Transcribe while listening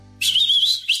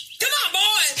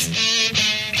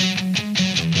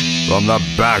From the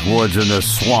backwoods and the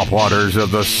swamp waters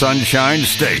of the Sunshine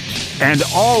State and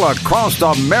all across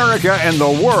America and the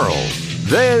world,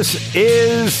 this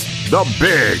is The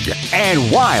Big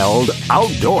and Wild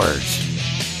Outdoors.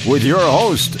 With your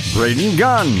host, Braden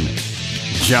Gunn,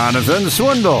 Jonathan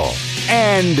Swindle,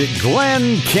 and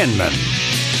Glenn Kinman.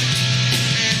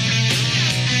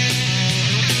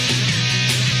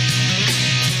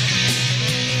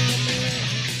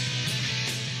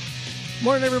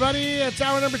 Morning, everybody. It's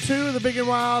hour number 2 of the Big and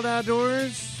Wild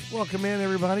Outdoors. Welcome in,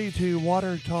 everybody, to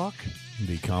Water Talk.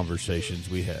 The conversations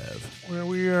we have. Where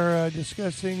we are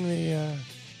discussing the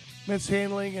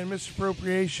mishandling and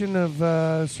misappropriation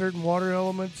of certain water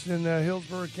elements in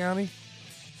Hillsborough County.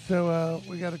 So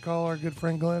we got to call our good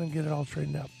friend Glenn and get it all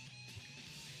straightened out.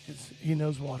 He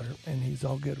knows water, and he's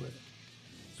all good with it.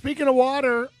 Speaking of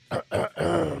water,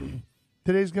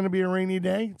 today's going to be a rainy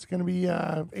day. It's going to be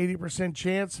 80%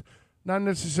 chance. Not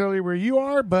necessarily where you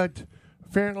are, but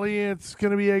apparently it's going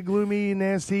to be a gloomy,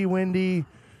 nasty, windy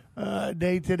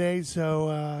day today.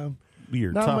 So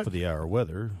Your top of the hour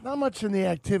weather. Not much in the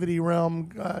activity realm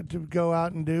to go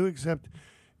out and do, except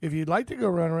if you'd like to go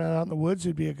run around out in the woods,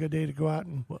 it'd be a good day to go out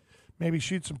and maybe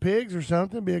shoot some pigs or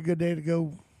something. It'd be a good day to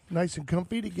go nice and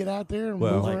comfy to get out there and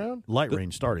move around. Light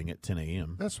rain starting at 10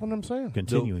 a.m. That's what I'm saying.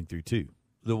 Continuing through 2.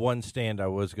 The one stand I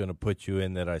was going to put you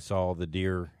in that I saw the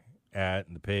deer at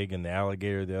and the pig and the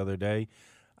alligator the other day,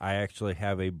 I actually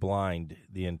have a blind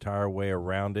the entire way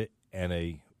around it and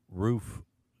a roof,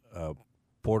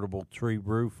 portable tree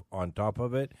roof on top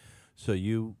of it, so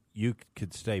you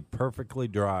could stay perfectly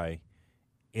dry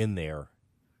in there,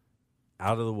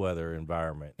 out of the weather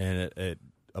environment. And at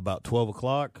about 12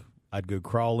 o'clock, I'd go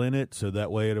crawl in it, so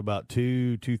that way at about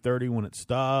 2:30 when it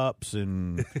stops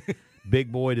and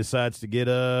big boy decides to get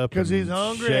up because he's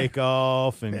hungry, shake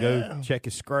off and go check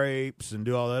his scrapes and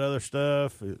do all that other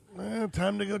stuff. Well,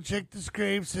 time to go check the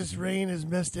scrapes. This rain has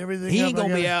messed everything up. He ain't going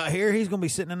to be out here. He's going to be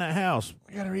sitting in that house.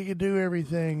 I got to redo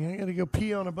everything. I got to go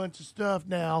pee on a bunch of stuff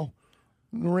now.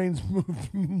 The rain's moved,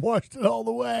 washed it all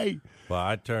the way. Well,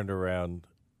 I turned around.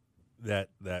 That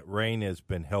rain has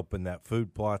been helping that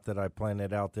food plot that I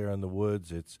planted out there in the woods.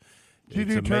 Did you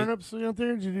do turnips out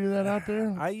there? Did you do that out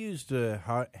there? I used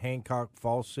a Hancock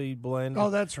fall seed blend.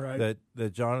 Oh, that's right.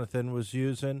 That Jonathan was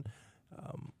using.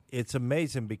 It's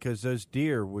amazing because those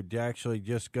deer would actually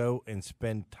just go and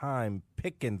spend time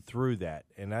picking through that.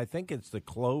 And I think it's the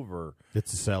clover.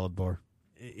 It's a salad bar.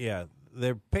 Yeah,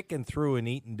 they're picking through and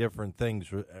eating different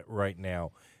things right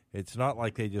now. It's not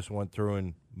like they just went through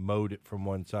and mowed it from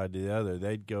one side to the other.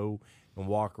 They'd go and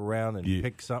walk around and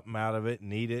pick something out of it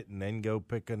and eat it and then go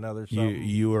pick another something.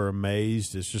 You are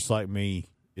amazed. It's just like me.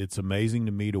 It's amazing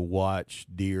to me to watch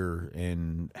deer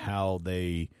and how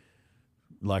they,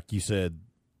 like you said,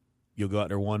 you'll go out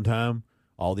there one time,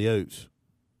 all the oats,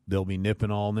 they'll be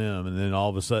nipping on them, and then all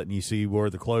of a sudden you see where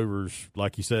the clovers,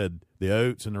 like you said, the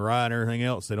oats and the rye and everything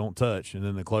else they don't touch, and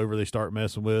then the clover they start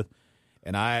messing with.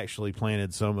 And I actually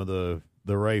planted some of the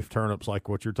Rafe turnips like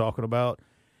what you're talking about,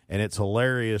 and it's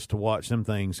hilarious to watch them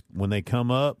things. When they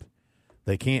come up,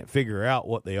 they can't figure out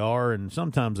what they are, and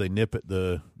sometimes they nip at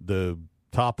the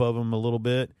top of them a little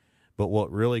bit. But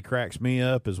what really cracks me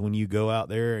up is when you go out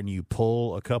there and you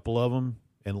pull a couple of them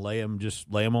and lay them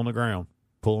on the ground.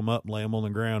 Pull them up and lay them on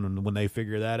the ground, and when they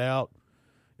figure that out,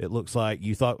 it looks like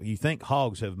you think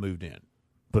hogs have moved in,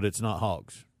 but it's not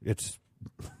hogs. It's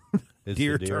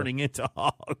deer turning into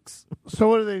hogs. So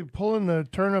what are they pulling the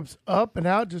turnips up and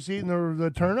out, just eating the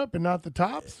turnip and not the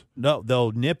tops? No,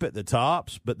 they'll nip at the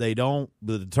tops, but they don't.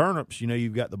 The turnips,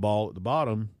 you've got the ball at the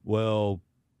bottom. Well,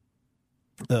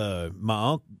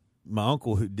 my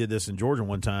uncle who did this in Georgia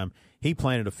one time, he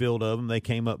planted a field of them. They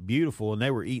came up beautiful, and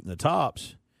they were eating the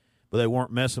tops, but they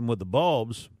weren't messing with the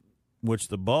bulbs, which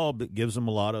the bulb, it gives them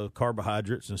a lot of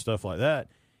carbohydrates and stuff like that.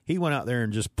 He went out there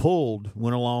and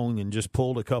went along and just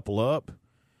pulled a couple up,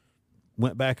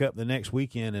 went back up the next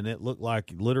weekend, and it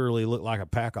literally looked like a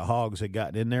pack of hogs had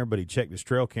gotten in there, but he checked his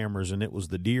trail cameras, and it was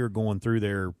the deer going through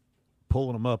there,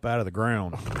 pulling them up out of the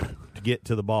ground to get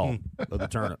to the ball of the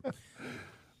turnip.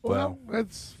 Well,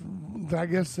 I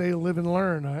guess they live and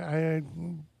learn.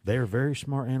 They are very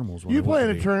smart animals. You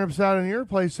planted turnips out in your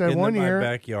place that one year. In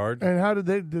my backyard. And how did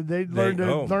they learn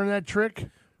that trick?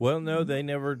 Well, no, they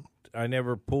never. I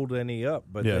never pulled any up,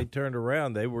 but they turned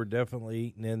around. They were definitely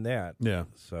eating in that. Yeah.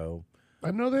 So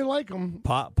I know they like them.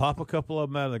 Pop a couple of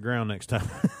them out of the ground next time.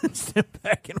 Step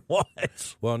back and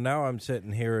watch. Well, now I'm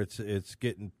sitting here. It's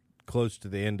getting close to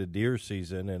the end of deer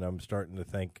season, and I'm starting to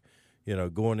think,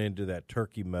 going into that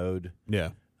turkey mode. Yeah.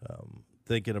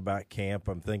 Thinking about camp.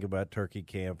 I'm thinking about turkey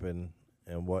camp and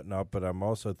whatnot, but I'm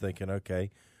also thinking, okay,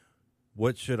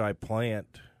 what should I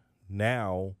plant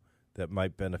now that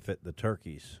might benefit the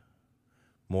turkeys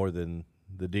more than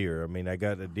the deer? I mean, I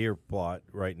got a deer plot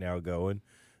right now going.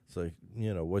 So,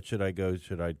 what should I go?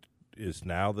 Is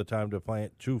now the time to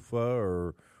plant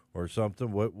chufa or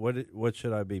something? What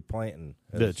should I be planting?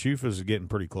 The chufas is getting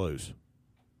pretty close.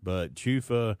 But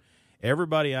chufa,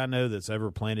 everybody I know that's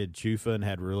ever planted chufa and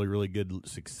had really, really good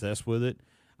success with it,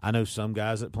 I know some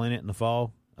guys that plant it in the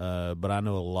fall, but I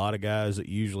know a lot of guys that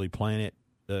usually plant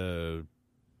it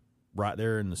right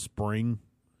there in the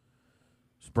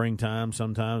springtime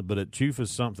sometimes. But at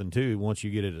chufa's something, too. Once you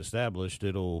get it established,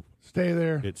 it'll Stay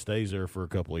there. It stays there for a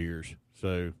couple of years.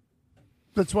 So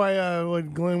That's why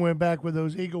when Glenn went back with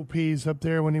those eagle peas up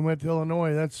there when he went to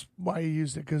Illinois, that's why he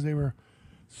used it, because they were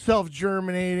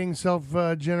self-germinating,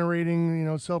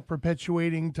 self-generating,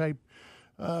 self-perpetuating type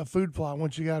food plot.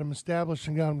 Once you got them established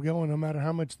and got them going, no matter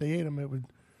how much they ate them, it would.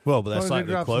 Well, but that's as long like as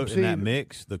they the drop some in that seed.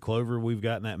 mix, the clover we've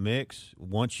got in that mix.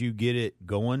 Once you get it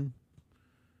going,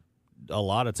 a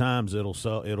lot of times it'll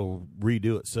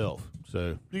redo itself.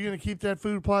 So You're going to keep that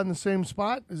food plot in the same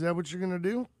spot? Is that what you're going to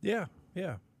do? Yeah.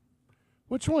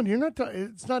 Which one? You're not.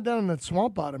 It's not down in that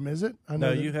swamp bottom, is it? I know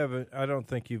No, that- you haven't. I don't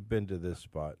think you've been to this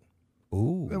spot.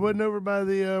 ooh, It wasn't over by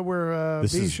the where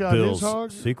this B is shot his Bill's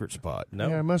hog. secret spot, No.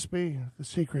 Yeah, it must be the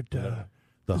secret. the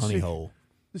the honey sec- hole.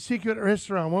 The secret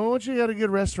restaurant. Well, once you got a good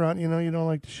restaurant, you don't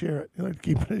like to share it. You like to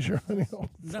keep it as your honey hole.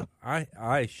 No,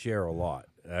 I share a lot.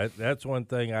 That's one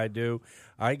thing I do.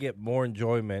 I get more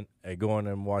enjoyment at going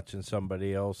and watching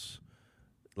somebody else,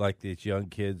 like these young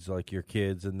kids, like your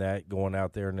kids, and that going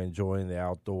out there and enjoying the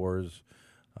outdoors.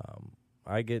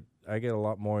 I get a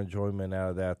lot more enjoyment out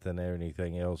of that than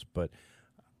anything else. But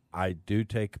I do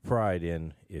take pride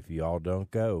in, if y'all don't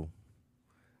go,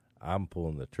 I'm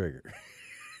pulling the trigger.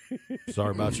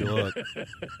 Sorry about your luck.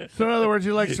 So in other words,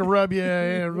 he likes to rub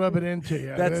it into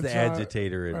you. That's the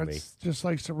agitator in me. Just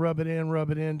likes to rub it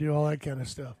in, do all that kind of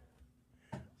stuff.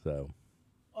 So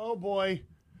Oh boy,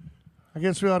 I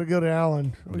guess we ought to go to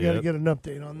Alan. We got to Yep. get an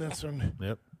update on this one.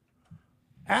 Yep.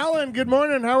 Alan, good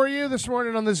morning. How are you this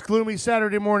morning on this gloomy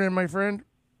Saturday morning, my friend?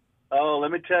 Oh,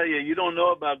 let me tell you, you don't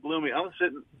know about gloomy.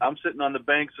 I'm sitting on the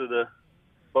banks of the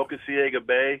Boca Ciega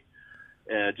Bay,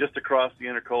 just across the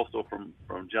intercoastal from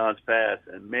Johns Pass,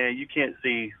 and man, you can't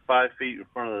see 5 feet in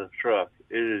front of the truck.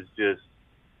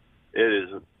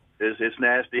 It's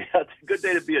nasty. Good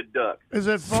day to be a duck. Is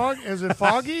it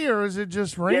foggy or is it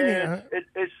just rainy? Yeah,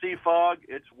 it's sea fog.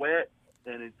 It's wet,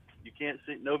 and you can't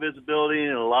see, no visibility,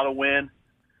 and a lot of wind.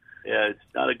 Yeah, it's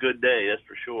not a good day, that's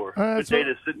for sure. Good That's day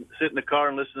what- to sit in the car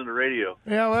and listen to the radio.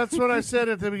 Yeah, well, that's what I said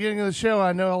at the beginning of the show.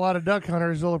 I know a lot of duck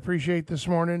hunters will appreciate this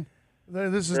morning.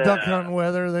 This is duck hunting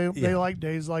weather. They like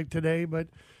days like today, but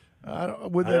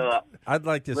with that, I'd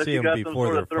like to Unless see you them got some before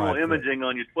sort they're of thermal 5 foot. imaging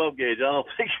on your 12 gauge, I don't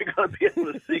think you're going to be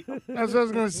able to see them. that's what I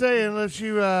was going to say. Unless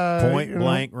you Point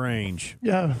blank range.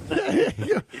 yeah.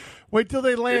 Wait till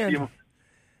they land.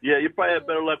 You probably have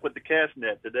better luck with the cast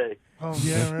net today. Oh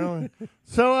yeah, really.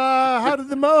 So, how did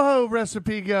the mojo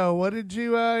recipe go? What did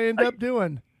you end up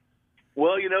doing?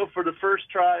 Well, for the first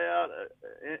tryout,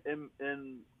 and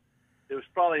it was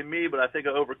probably me, but I think I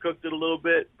overcooked it a little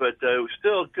bit. But it was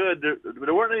still good.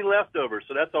 There weren't any leftovers,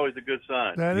 so that's always a good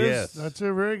sign. That's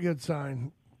a very good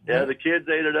sign. Yeah, the kids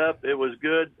ate it up. It was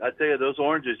good. I tell you, those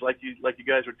oranges, like you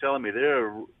guys were telling me, they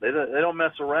don't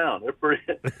mess around. They're pretty.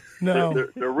 No.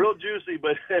 they're real juicy,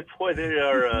 but boy, they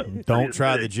are. Don't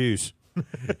try the juice.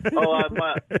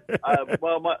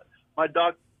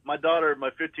 My daughter, my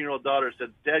 15-year-old daughter said,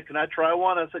 "Dad, can I try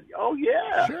one?" I said, "Oh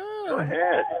yeah, Sure. go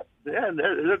ahead. Yeah,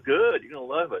 they're good. You're gonna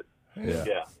love it."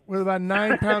 Yeah. With about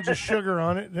 9 pounds of sugar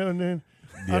on it. And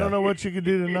I don't know what you could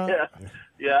do to not.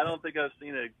 Yeah. I don't think I've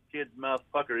seen a kid's mouth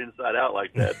pucker inside out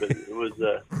like that, but it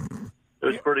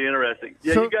was pretty interesting.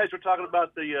 Yeah, So- you guys were talking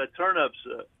about the turnips.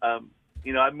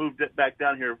 I moved back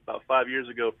down here about 5 years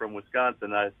ago from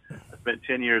Wisconsin. I spent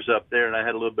 10 years up there, and I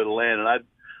had a little bit of land, and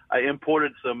I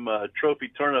imported some trophy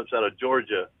turnips out of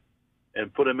Georgia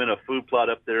and put them in a food plot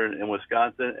up there in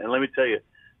Wisconsin. And let me tell you,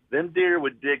 them deer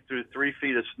would dig through 3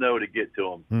 feet of snow to get to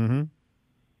them. Mm-hmm.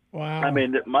 Wow. I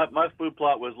mean, my food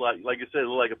plot was like you said, it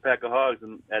looked like a pack of hogs,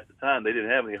 and at the time they didn't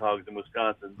have any hogs in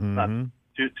Wisconsin. Not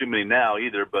too many now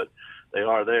either, but they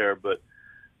are there. But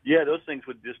yeah, those things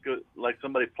would just go like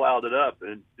somebody plowed it up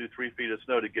and do 3 feet of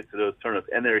snow to get to those turnips,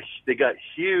 and they got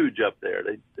huge up there.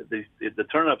 The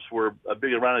turnips were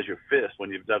big around as your fist when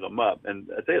you dug them up, and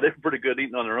I tell you, they're pretty good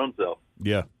eating on their own self.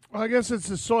 Yeah. Well, I guess it's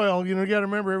the soil. You got to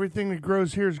remember everything that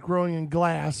grows here is growing in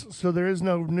glass, so there is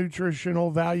no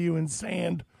nutritional value in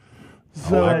sand.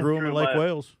 So I grew them in true. Lake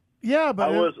Wales. yeah,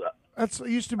 but it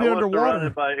used to be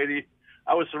underwater.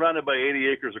 I was surrounded by 80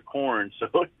 acres of corn,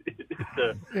 so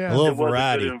Yeah. A little it was a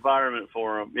variety. good environment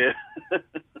for them. Yeah.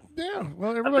 Yeah.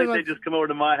 Well, I everybody think likes they just come over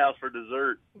to my house for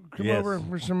dessert. come Yes. over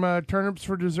for some turnips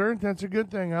for dessert. That's a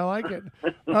good thing. I like it.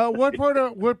 What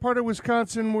part of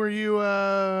Wisconsin were you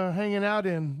hanging out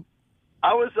in?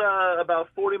 I was about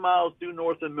 40 miles due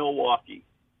north of Milwaukee.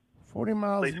 40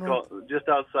 miles Place north. called, just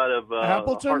outside of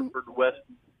Appleton? Hartford West.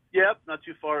 Yep, not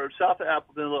too far south of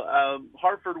Appleton,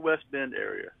 Hartford West Bend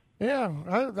area. Yeah,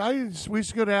 we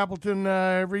used to go to Appleton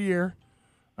every year.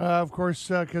 Of course,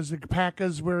 because the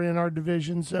Packers were in our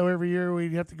division, so every year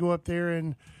we'd have to go up there,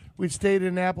 and we stayed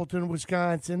in Appleton,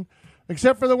 Wisconsin.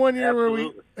 Except for the one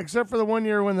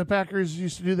year when the Packers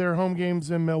used to do their home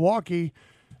games in Milwaukee.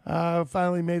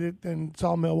 Finally made it and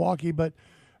saw Milwaukee, but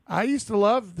I used to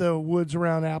love the woods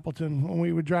around Appleton when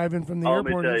we would drive in from the Let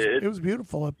me airport. tell you, It was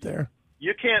beautiful up there.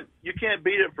 You can't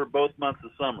beat it for both months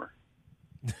of summer.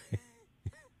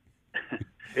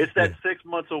 It's that 6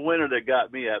 months of winter that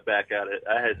got me back at it.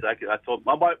 I told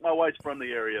my wife's from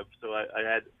the area, so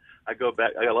I go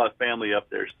back. I got a lot of family up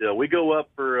there still. We go up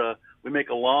for we make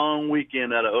a long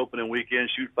weekend out of opening weekend,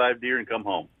 shoot 5 deer, and come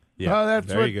home. Yeah,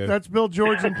 That's Bill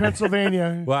George in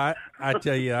Pennsylvania. Well, I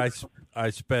tell you, I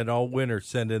spent all winter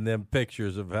sending them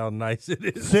pictures of how nice it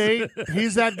is. See,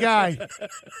 he's that guy.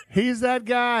 He's that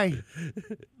guy.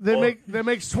 That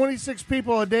makes 26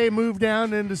 people a day move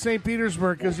down into St.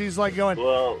 Petersburg because he's like going,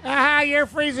 you're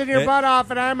freezing your butt off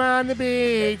and I'm on the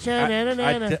beach.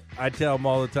 I tell them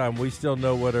all the time, we still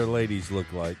know what our ladies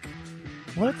look like.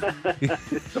 What?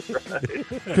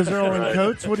 Because they're all in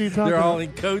coats? What are you talking They're all about?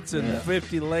 in coats and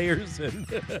 50 layers. And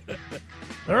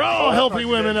They're all healthy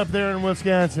women up there in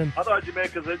Wisconsin. I thought you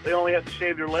meant because they only have to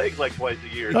shave their legs like twice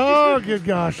a year. Oh, good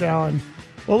gosh, Alan.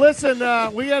 Well, listen,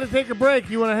 we got to take a break.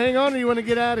 You want to hang on or you want to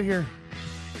get out of here?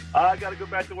 I got to go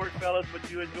back to work, fellas,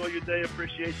 but you enjoy your day.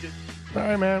 Appreciate you. All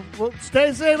right, man. Well,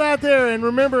 stay safe out there. And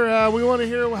remember, we want to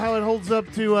hear how it holds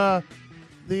up to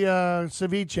the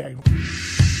ceviche.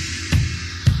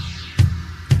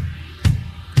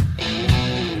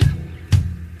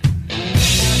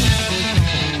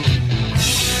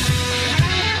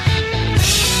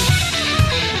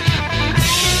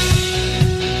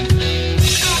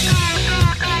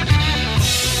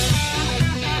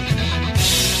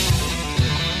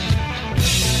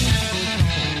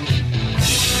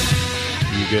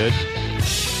 Good?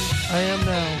 I am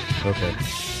now. Okay.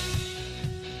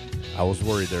 I was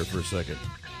worried there for a second.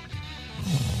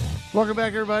 Welcome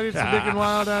back, everybody. It's the Big and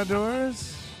Wild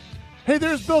Outdoors. Hey,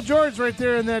 there's Bill George right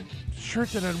there in that shirt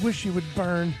that I wish he would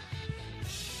burn.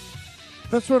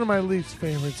 That's one of my least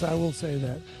favorites. I will say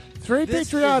that. It's very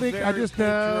patriotic. I just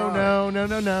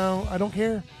no. I don't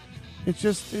care. It's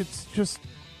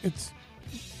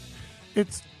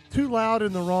too loud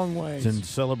in the wrong way. It's in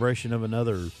celebration of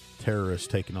another terrorist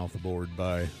taken off the board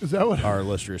by our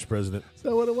illustrious president. Is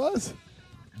that what it was?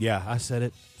 Yeah, I said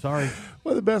it. Sorry.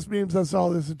 One of the best memes I saw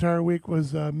this entire week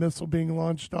was a missile being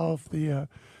launched off the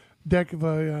deck of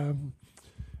a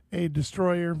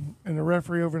destroyer, and the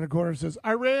referee over in the corner says,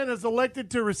 "Iran is elected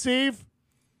to receive."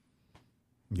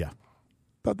 Yeah.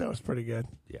 Thought that was pretty good.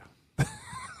 Yeah.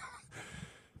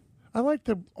 I like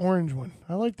the orange one.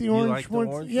 I like the orange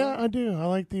one. Yeah, I do. I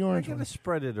like the orange I'm one. going to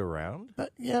spread it around.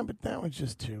 Yeah, but that one's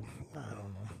just too. I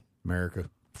don't know. America.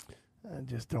 I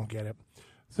just don't get it.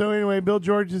 So anyway, Bill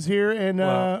George is here, and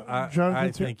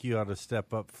I think you ought to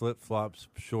step up flip-flops,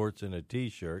 shorts, and a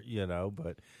T-shirt,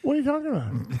 but... What are you talking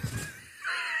about?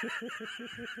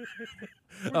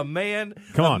 A man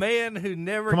who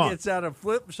never gets out of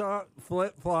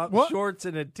flip-flop, shorts,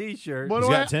 and a T-shirt. He's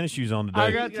got tennis shoes on today.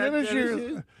 I got tennis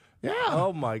shoes. Yeah.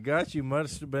 Oh, my gosh, you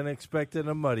must have been expecting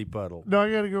a muddy puddle. No,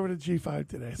 I got to go over to G5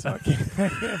 today, so I can't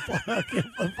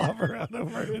flip-flop around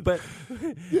over it. But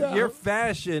your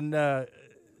fashion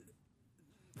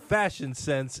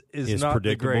sense is not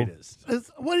the greatest.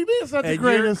 What do you mean it's not the and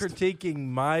greatest? You're critiquing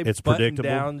my predictable.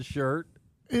 button-down shirt.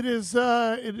 It is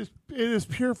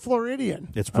pure Floridian.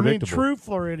 It's predictable. True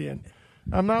Floridian.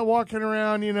 I'm not walking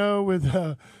around,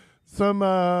 with some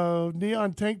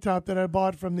neon tank top that I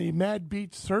bought from the Mad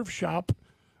Beach Surf Shop,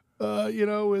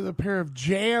 with a pair of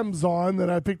jams on that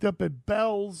I picked up at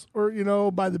Bell's or,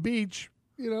 by the beach.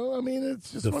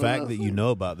 It's just the one fact of that those you things. know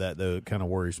about that, though, it kind of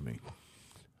worries me.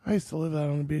 I used to live out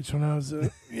on the beach when I was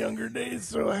younger days,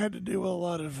 so I had to do a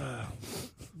lot of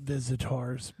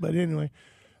visitors. But anyway.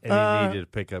 And he needed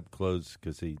to pick up clothes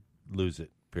because he lose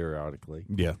it periodically.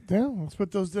 Yeah. Yeah, that's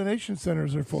what those donation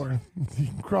centers are for. You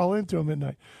can crawl into them at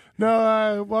night.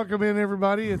 No, welcome in,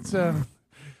 everybody. It's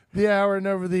the hour and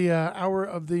over the hour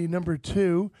of the number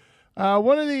 2.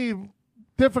 One of the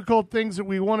difficult things that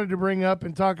we wanted to bring up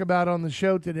and talk about on the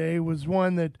show today was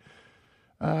one that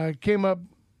came up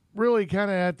really kind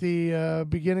of at the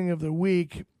beginning of the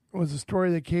week was a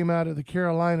story that came out of the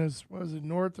Carolinas. Was it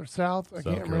north or south? I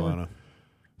can't remember.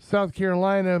 South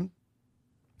Carolina.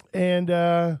 And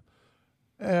a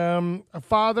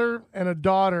father and a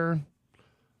daughter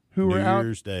who were out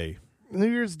New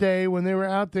Year's Day when they were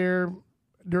out there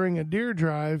during a deer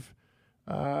drive.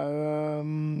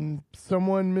 Someone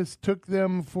mistook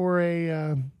them for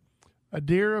a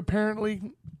deer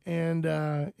apparently, and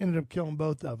ended up killing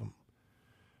both of them.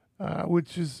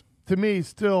 Which is, to me,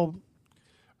 still,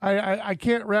 I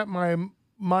can't wrap my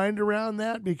mind around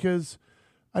that, because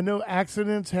I know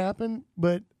accidents happen,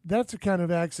 but that's a kind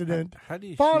of accident. How do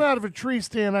you falling out of a tree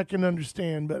stand, I can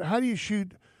understand, but how do you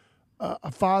shoot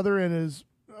a father and his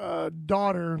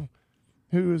daughter,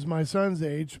 who is my son's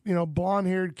age,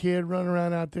 blonde-haired kid running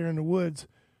around out there in the woods?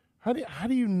 How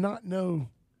do you not know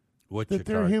that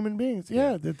they're human beings?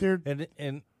 Yeah, that they're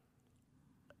and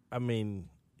I mean,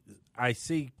 I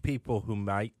see people who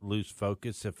might lose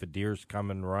focus if a deer's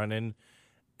coming running,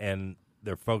 and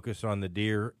they're focused on the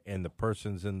deer and the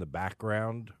person's in the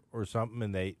background or something,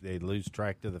 and they lose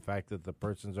track of the fact that the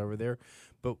person's over there.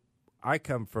 But I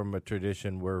come from a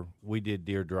tradition where we did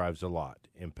deer drives a lot.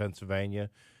 In Pennsylvania,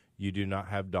 you do not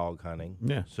have dog hunting.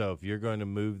 Yeah. So if you're going to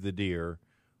move the deer,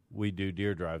 we do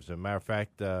deer drives. As a matter of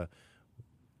fact,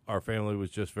 our family was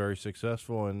just very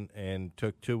successful and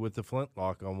took 2 with the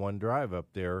flintlock on one drive up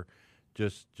there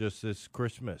just this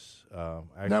Christmas.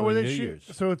 Actually, now, were they New Year's.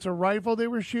 So it's a rifle they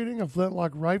were shooting, a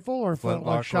flintlock rifle or a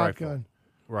flintlock shotgun?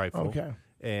 Rifle. Okay.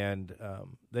 And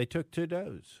they took 2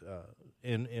 does.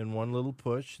 In one little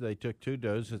push, they took 2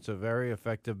 does. It's a very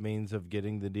effective means of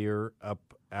getting the deer up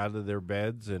out of their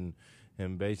beds and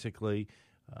basically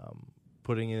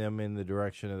putting them in the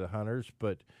direction of the hunters.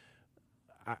 But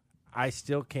I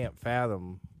still can't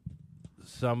fathom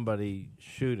somebody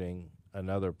shooting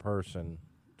another person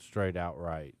straight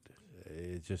outright.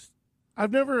 It's just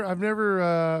I've never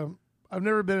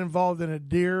been involved in a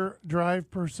deer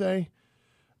drive per se.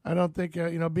 I don't think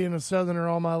being a Southerner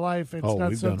all my life, it's not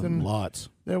we've something done lots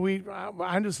that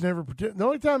I just never. The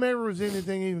only time I ever was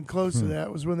anything even close to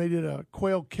that was when they did a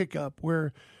quail kick up,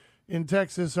 where in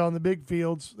Texas on the big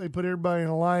fields they put everybody in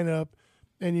a lineup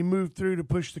and you move through to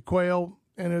push the quail,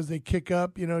 and as they kick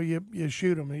up, you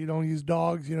shoot them. You don't use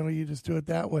dogs, you just do it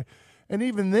that way. And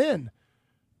even then,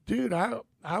 dude,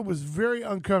 I was very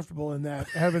uncomfortable in that,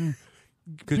 having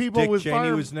people Dick with Cheney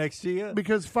firearms was next to you,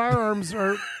 because firearms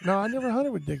are. No, I never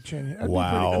hunted with Dick Cheney. That'd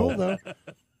Wow. be pretty cool though.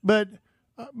 But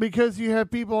because you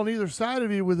have people on either side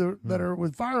of you that are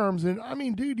with firearms, and I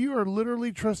mean, dude, you are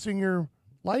literally trusting your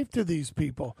life to these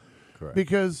people. Correct.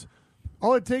 Because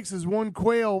all it takes is one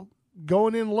quail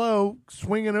going in low,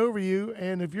 swinging over you,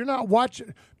 and if you're not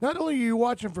watching, not only are you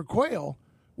watching for quail,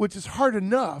 which is hard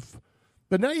enough.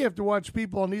 But now you have to watch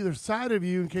people on either side of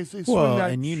you in case they swing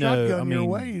that shotgun your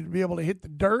way to be able to hit the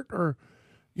dirt or,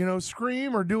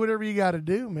 scream or do whatever you got to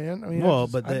do, man. I mean,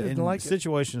 in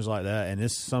situations like that, and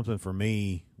this is something for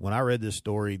me, when I read this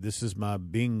story, this is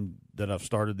being that I've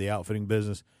started the outfitting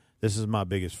business, this is my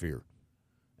biggest fear.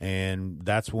 And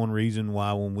that's one reason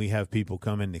why when we have people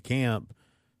come into camp,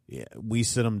 we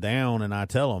sit them down and I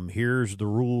tell them, here's the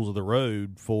rules of the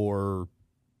road for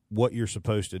what you're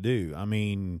supposed to do. I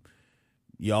mean,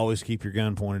 you always keep your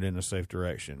gun pointed in a safe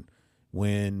direction.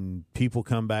 When people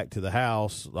come back to the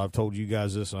house, I've told you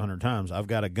guys this 100 times, I've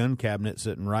got a gun cabinet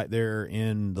sitting right there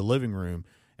in the living room,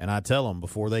 and I tell them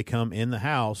before they come in the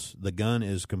house, the gun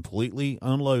is completely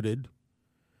unloaded,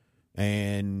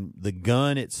 and the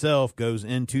gun itself goes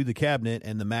into the cabinet,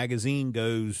 and the magazine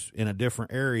goes in a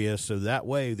different area, so that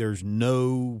way there's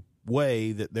no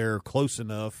way that they're close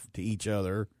enough to each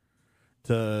other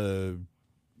to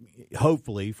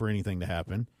hopefully for anything to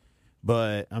happen.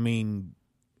 But I mean,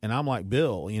 and I'm like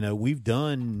Bill,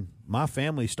 my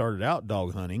family started out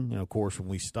dog hunting, and of course when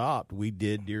we stopped we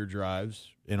did deer drives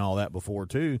and all that before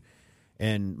too.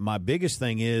 And my biggest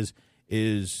thing is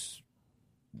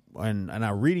and I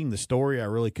reading the story I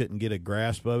really couldn't get a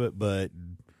grasp of it, but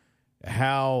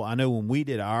how I know when we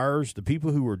did ours, the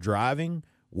people who were driving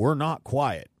were not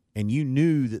quiet, and you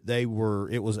knew that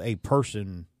it was a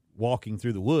person walking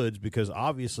through the woods, because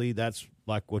obviously that's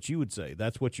like what you would say.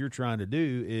 That's what you're trying to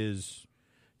do, is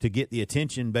to get the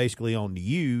attention basically on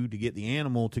you, to get the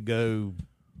animal to go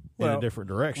in a different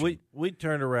direction. We'd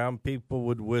turn around, people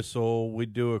would whistle,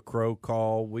 we'd do a crow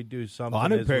call, we'd do something. I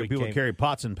know people carry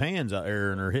pots and pans out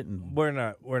there and are hitting. We're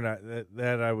not.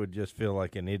 That I would just feel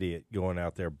like an idiot going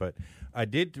out there. But I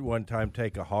did one time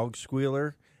take a hog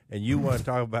squealer. And you want to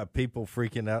talk about people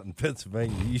freaking out in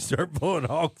Pennsylvania, you start blowing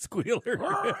hog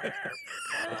squealer.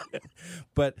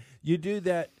 But you do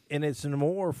that, and it's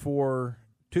more for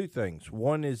two things.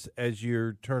 One is as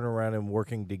you're turning around and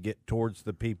working to get towards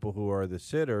the people who are the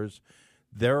sitters,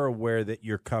 they're aware that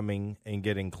you're coming and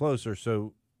getting closer,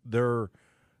 so they're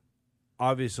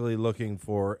obviously looking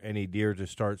for any deer to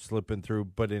start slipping through.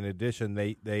 But in addition,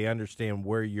 they understand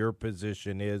where your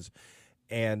position is,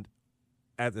 and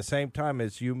at the same time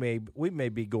as we may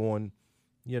be going,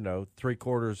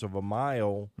 3/4 of a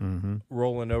mile,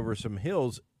 rolling over some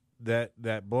hills,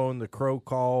 that blowing the crow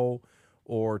call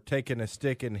or taking a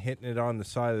stick and hitting it on the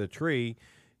side of the tree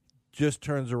just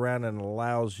turns around and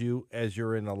allows you, as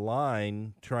you're in a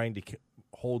line trying to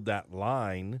hold that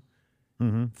line,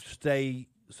 stay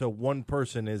so one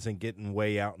person isn't getting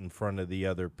way out in front of the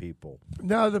other people.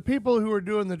 Now, the people who are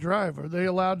doing the drive, are they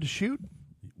allowed to shoot?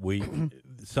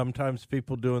 Sometimes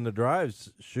people doing the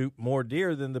drives shoot more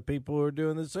deer than the people who are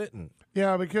doing the sitting.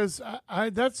 Yeah, because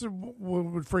that's what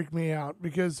would freak me out.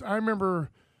 Because I remember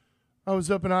I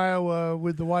was up in Iowa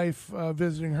with the wife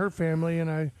visiting her family, and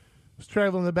I was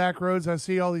traveling the back roads. I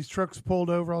see all these trucks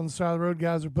pulled over on the side of the road.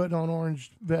 Guys are putting on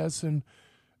orange vests and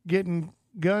getting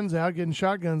guns out, getting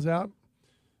shotguns out.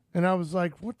 And I was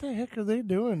like, what the heck are they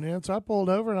doing, man? So I pulled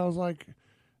over, and I was like,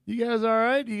 you guys all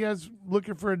right? You guys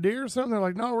looking for a deer or something? They're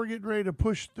like, no, we're getting ready to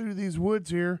push through these woods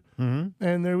here. And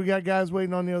then we got guys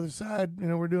waiting on the other side.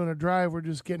 We're doing a drive. We're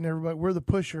just getting everybody. We're the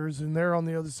pushers, and they're on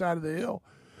the other side of the hill.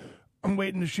 I'm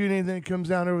waiting to shoot anything that comes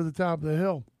down over the top of the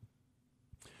hill.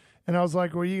 And I was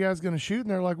like, well, are you guys going to shoot? And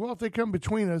they're like, well, if they come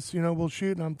between us, we'll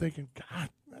shoot. And I'm thinking,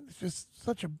 God, that is just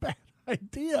such a bad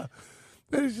idea.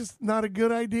 That is just not a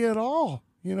good idea at all.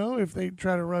 If they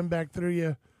try to run back through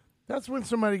you, that's when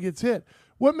somebody gets hit.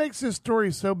 What makes this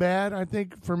story so bad, I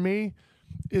think, for me,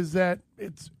 is that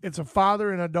it's a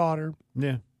father and a daughter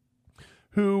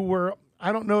who were,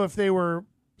 I don't know if they were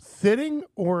sitting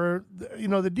or,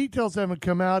 the details haven't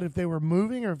come out if they were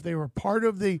moving or if they were part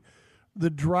of the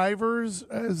drivers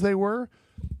as they were.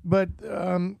 But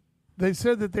they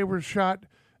said that they were shot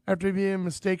after being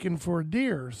mistaken for a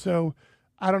deer. So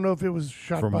I don't know if it was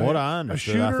shot From by what I a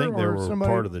understood, shooter I think they or were somebody.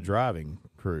 part of the driving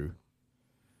crew.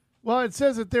 Well, it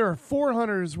says that there are 4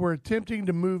 hunters were attempting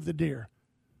to move the deer.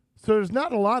 So there's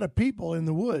not a lot of people in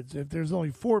the woods if there's only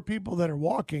 4 people that are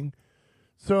walking.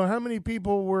 So how many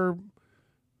people were,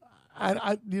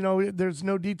 there's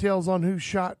no details on who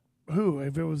shot who,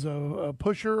 if it was a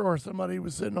pusher or somebody who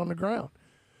was sitting on the ground.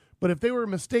 But if they were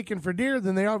mistaken for deer,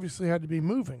 then they obviously had to be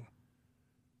moving.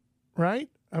 Right?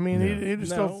 I mean,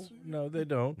 No, they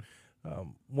don't.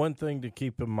 One thing to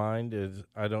keep in mind is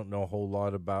I don't know a whole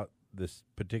lot about this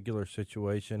particular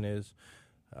situation is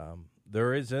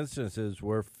there is instances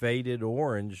where faded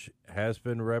orange has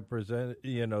been represented,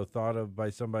 thought of by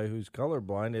somebody who's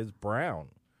colorblind as brown.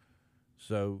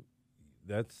 So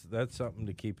that's something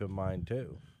to keep in mind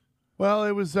too. Well,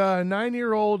 it was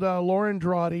 9-year-old Lauren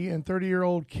Drawdy and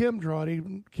 30-year-old Kim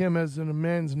Drawdy. Kim as in a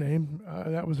man's name.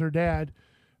 That was her dad,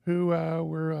 who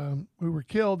were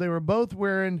killed. They were both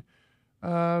wearing.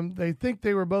 They think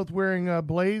they were both wearing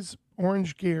Blaze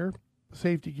orange gear,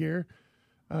 safety gear,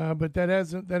 but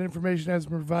that information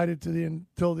hasn't been provided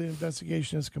until the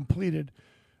investigation is completed.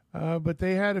 But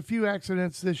they had a few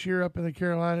accidents this year up in the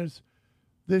Carolinas.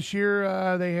 This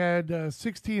year they had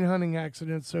 16 hunting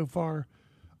accidents so far.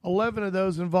 11 of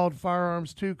those involved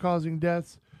firearms, 2 causing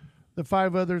deaths. The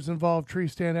 5 others involved tree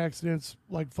stand accidents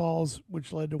like falls,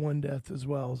 which led to 1 death as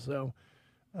well. So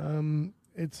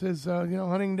it says,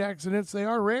 hunting accidents, they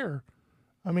are rare.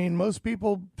 I mean, most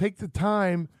people take the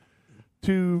time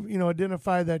to,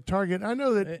 identify that target. I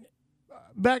know that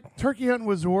back turkey hunting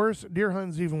was worse. Deer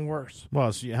hunting's even worse.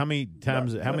 Well, see, how many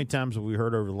times have we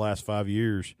heard over the last 5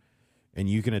 years, and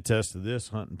you can attest to this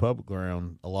hunting public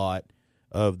ground a lot,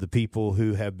 of the people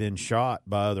who have been shot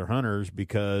by other hunters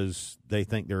because they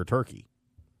think they're a turkey.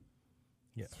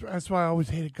 Yeah. That's why I always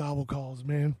hated gobble calls,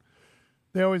 man.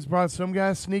 They always brought some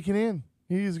guy sneaking in.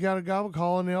 He's got a gobble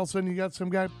call, and then all of a sudden you got some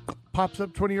guy pops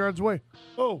up 20 yards away.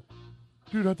 Oh,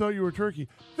 dude, I thought you were a turkey.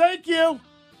 Thank you.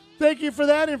 Thank you for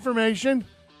that information.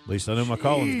 At least I know my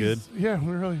calling's good. Yeah,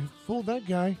 we really fooled that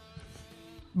guy.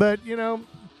 But,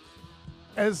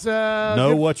 as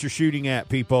know what you're shooting at,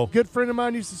 people. Good friend of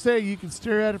mine used to say, you can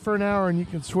stare at it for an hour and you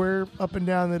can swear up and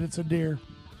down that it's a deer.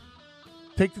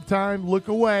 Take the time, look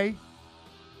away,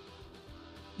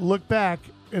 look back,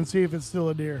 and see if it's still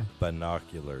a deer.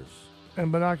 Binoculars.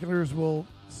 And binoculars will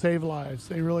save lives.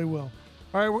 They really will.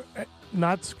 All right,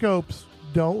 not scopes.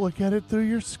 Don't look at it through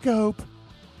your scope.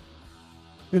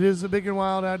 It is the Big and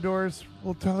Wild Outdoors.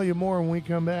 We'll tell you more when we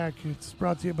come back. It's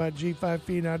brought to you by G5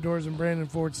 Feed Outdoors and Brandon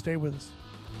Ford. Stay with us.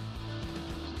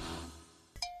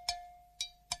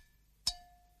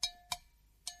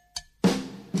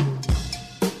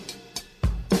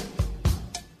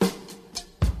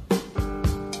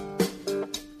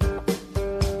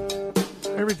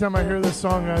 time I hear this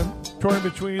song, I'm torn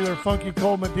between either Funky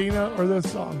Cole Medina or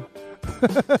this song.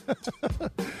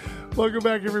 Welcome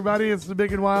back, everybody. It's the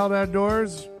Big and Wild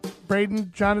Outdoors.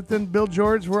 Braden, Jonathan, Bill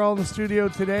George, we're all in the studio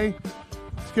today.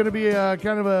 It's going to be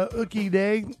kind of a ooky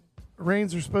day.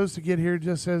 Rains are supposed to get here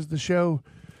just as the show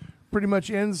pretty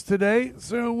much ends today.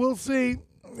 So we'll see.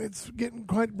 It's getting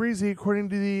quite breezy according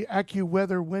to the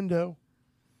AccuWeather window.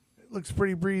 It looks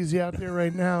pretty breezy out there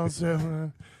right now.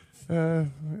 So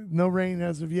no rain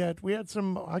as of yet. We had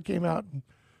some, I came out,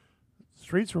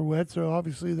 streets were wet, so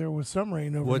obviously there was some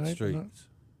rain overnight. What streets?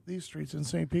 These streets in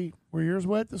St. Pete. Were yours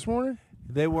wet this morning?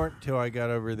 They weren't till I got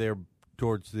over there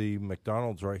towards the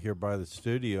McDonald's right here by the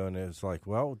studio, and it was like,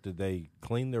 well, did they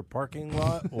clean their parking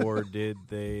lot or did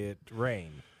it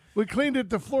rain? We cleaned it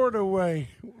the Florida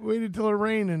way. Waited till it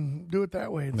rained and do it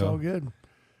that way. It's all good.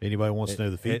 Anybody wants to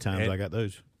know the feed times, I got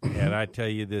those. And I tell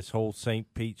you, this whole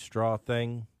St. Pete straw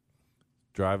thing,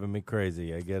 driving me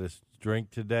crazy. I get a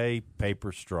drink today,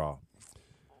 paper straw.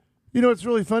 You know what's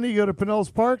really funny? You go to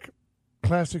Pinellas Park,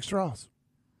 plastic straws.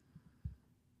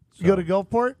 You go to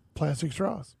Gulfport, plastic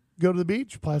straws. Go to the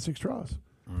beach, plastic straws.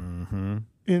 Mm-hmm.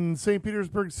 In St.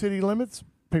 Petersburg city limits,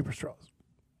 paper straws.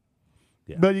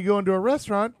 Yeah. But you go into a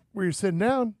restaurant where you're sitting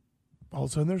down, all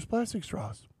of a sudden there's plastic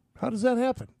straws. How does that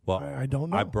happen? Well, I don't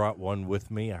know. I brought one with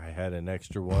me. I had an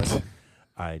extra one.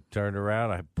 I turned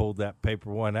around, I pulled that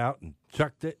paper one out and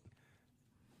chucked it.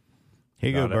 Here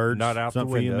you go, birds. Not out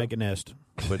Something the for you window. to make a nest.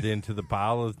 Put into the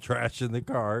pile of trash in the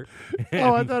car.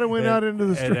 Oh, I thought it went out into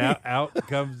the street. And out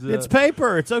comes the... It's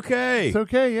paper. It's okay. It's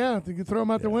okay, yeah. You can throw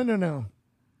them out the window now.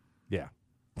 Yeah.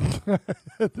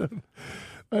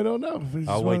 I don't know.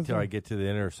 I'll wait till I get to the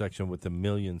intersection with the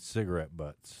million cigarette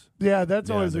butts. Yeah, that's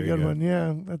Yeah, always a there you good go. one.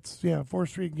 Yeah, that's 4th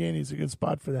Street Ganey's a good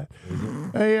spot for that.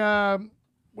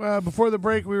 Hey, before the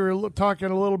break, we were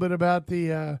talking a little bit about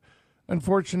the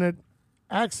unfortunate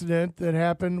accident that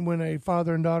happened when a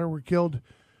father and daughter were killed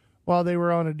while they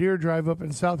were on a deer drive up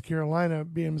in South Carolina,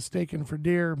 being mistaken for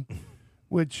deer,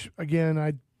 which, again,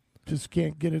 I just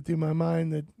can't get it through my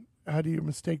mind that how do you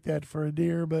mistake that for a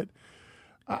deer, but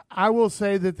I will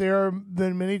say that there have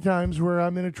been many times where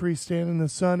I'm in a tree stand in the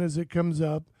sun as it comes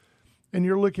up, and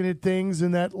you're looking at things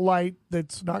in that light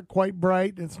that's not quite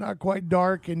bright, it's not quite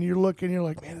dark, and you're looking, you're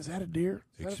like, man, is that a deer?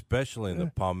 Especially in the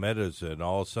palmettos, and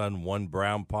all of a sudden one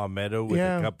brown palmetto with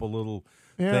Yeah. a couple little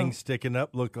Yeah. things sticking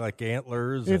up look like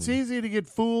antlers. It's and easy to get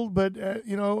fooled, but,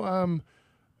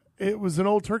 it was an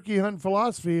old turkey hunt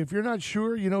philosophy. If you're not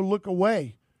sure, look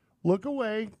away. Look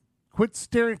away. Quit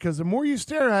staring, because the more you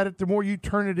stare at it, the more you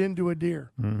turn it into a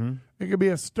deer. Mm-hmm. It could be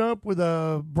a stump with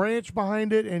a branch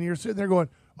behind it, and you're sitting there going,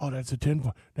 oh, that's a 10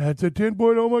 point. That's a 10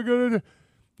 point. Oh, my God.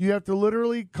 You have to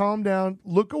literally calm down,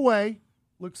 look away,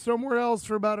 look somewhere else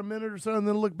for about a minute or so, and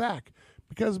then look back.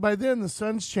 Because by then, the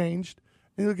sun's changed,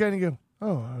 and you look at it and you go,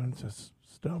 oh, it's a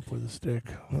stump with a stick.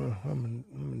 Oh, I'm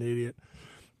an idiot.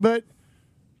 But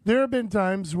there have been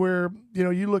times where,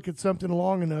 you look at something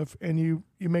long enough and you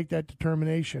make that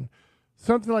determination.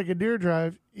 Something like a deer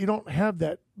drive, you don't have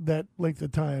that length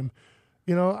of time.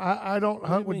 I don't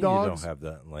hunt with dogs. You don't have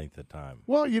that length of time.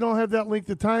 Well, you don't have that length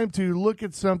of time to look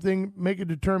at something, make a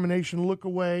determination, look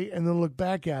away, and then look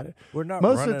back at it. We're not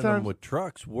Most running of the them time, with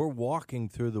trucks. We're walking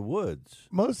through the woods.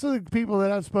 most of the people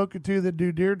that I've spoken to that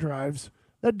do deer drives,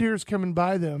 that deer's coming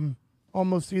by them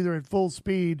almost either at full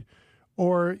speed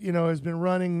or, has been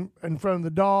running in front of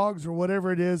the dogs or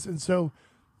whatever it is. And so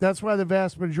that's why the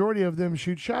vast majority of them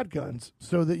shoot shotguns,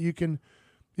 so that you can,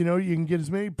 you can get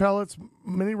as many pellets,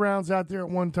 many rounds out there at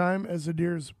one time as the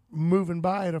deer's moving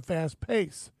by at a fast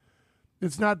pace.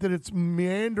 It's not that it's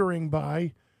meandering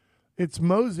by, it's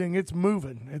moseying, it's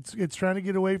moving. It's trying to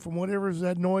get away from whatever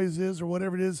that noise is or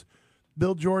whatever it is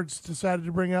Bill George decided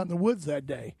to bring out in the woods that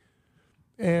day.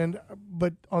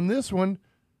 But on this one,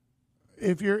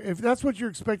 if that's what you're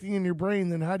expecting in your brain,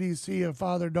 then how do you see a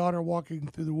father-daughter walking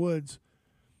through the woods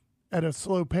at a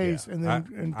slow pace? Yeah. And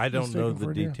then I don't know mistaken the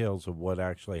for a deer? details of what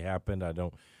actually happened. I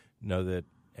don't know that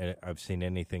I've seen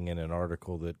anything in an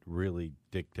article that really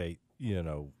dictate,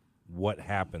 what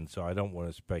happened. So I don't want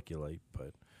to speculate,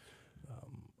 but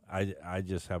I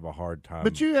just have a hard time.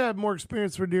 But you have more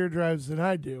experience with deer drives than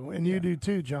I do, and you do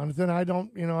too, Jonathan. I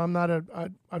don't,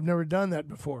 I've never done that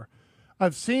before.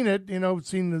 I've seen it,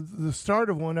 seen the start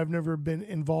of one. I've never been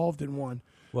involved in one.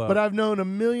 Well, But I've known a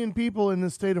million people in the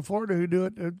state of Florida who do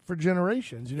it for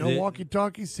generations.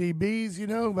 Walkie-talkie, CBs,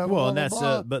 blah, blah, Well, blah, and that's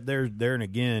blah. but there and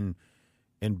again,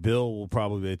 and Bill will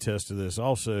probably attest to this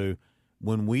also.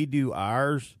 When we do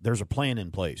ours, there's a plan in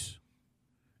place,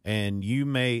 and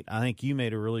I think you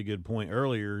made a really good point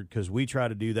earlier, because we try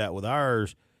to do that with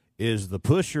ours. Is the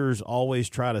pushers always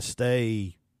try to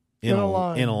stay in a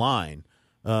line. In a line.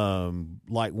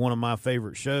 Like one of my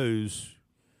favorite shows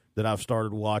that I've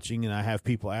started watching, and I have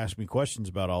people ask me questions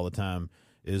about all the time,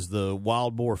 is the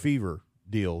Wild Boar Fever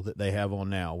deal that they have on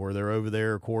now, where they're over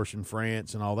there, of course, in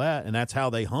France and all that, and that's how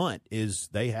they hunt. Is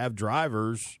they have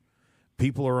drivers,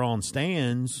 people are on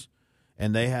stands,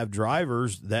 and they have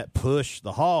drivers that push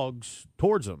the hogs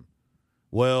towards them.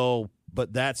 Well,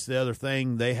 but that's the other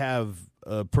thing. They have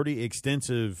a pretty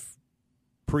extensive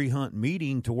pre-hunt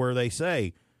meeting to where they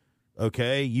say,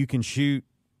 okay, you can shoot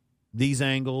these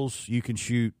angles, you can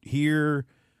shoot here,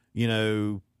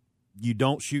 you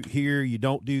don't shoot here, you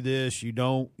don't do this, you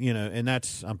don't, and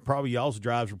that's, probably y'all's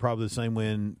drives were probably the same way,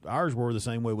 and ours were the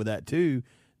same way with that too,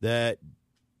 that,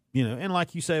 and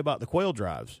like you say about the quail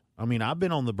drives, I mean, I've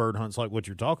been on the bird hunts like what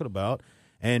you're talking about,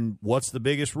 and what's the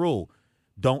biggest rule?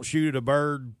 Don't shoot at a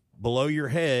bird below your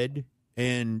head,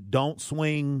 and don't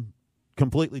swing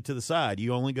completely to the side.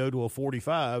 You only go to a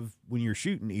 45 when you're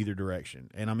shooting either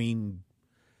direction. And I mean,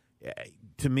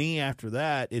 to me, after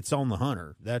that, it's on the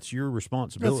hunter. That's your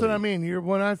responsibility. That's what I mean.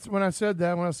 When I said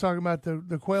that, when I was talking about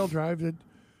the quail drive, that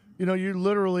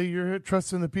you're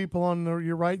trusting the people on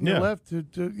your right and your left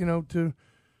to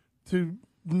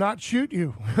not shoot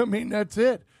you. I mean, that's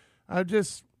it. I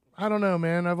don't know,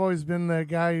 man. I've always been that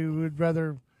guy who would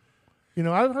rather,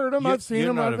 I've heard him, I've seen him.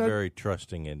 You're not a very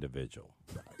trusting individual.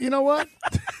 You know what?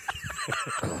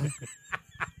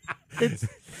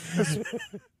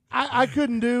 I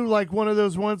couldn't do like one of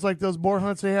those ones, like those boar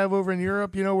hunts they have over in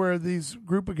Europe, where these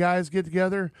group of guys get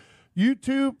together.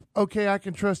 YouTube, okay, I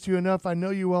can trust you enough. I know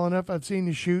you well enough. I've seen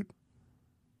you shoot.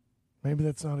 Maybe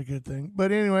that's not a good thing.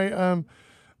 But anyway,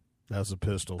 that's a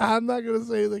pistol. I'm not going to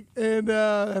say anything. And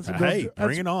that's a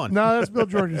bring it on. No, that's Bill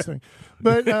George's thing.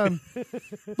 But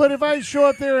if I show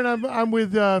up there and I'm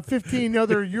with 15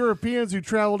 other Europeans who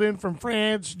traveled in from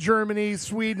France, Germany,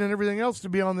 Sweden, and everything else to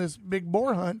be on this big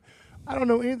boar hunt, I don't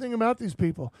know anything about these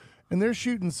people. And they're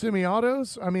shooting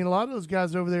semi-autos. I mean, a lot of those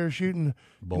guys over there are shooting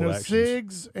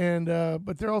SIGs, and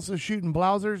but they're also shooting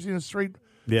Blausers, straight.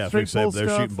 Yeah, straight they're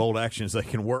stuff. shooting bolt actions that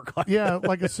can work like that.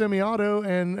 Like a semi-auto,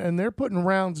 and they're putting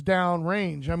rounds down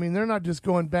range. I mean, they're not just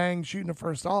going bang, shooting a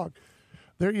first hog.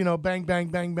 They're, bang, bang,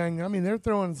 bang, bang. I mean, they're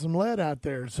throwing some lead out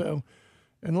there. So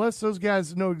unless those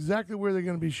guys know exactly where they're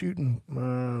going to be shooting, I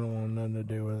don't want nothing to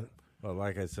do with it. Well,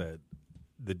 like I said,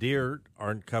 the deer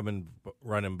aren't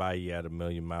running by you at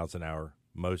 1,000,000 miles an hour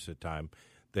most of the time.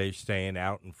 They're staying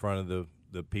out in front of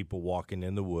the people walking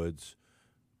in the woods.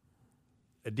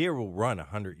 A deer will run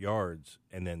 100 yards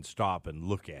and then stop and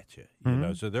look at you. You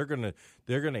know, so they're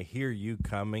gonna hear you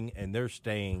coming, and they're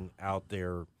staying out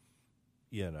there,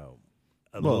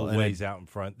 a little ways out in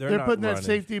front. They're not putting running. that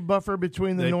safety buffer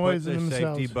between the noise and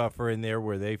themselves. Safety buffer in there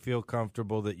where they feel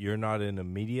comfortable that you're not an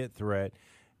immediate threat,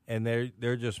 and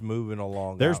they're just moving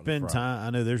along. There's been time. I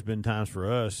know there's been times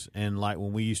for us, and like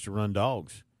when we used to run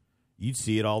dogs, you'd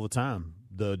see it all the time.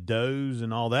 The does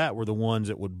and all that were the ones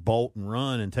that would bolt and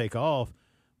run and take off.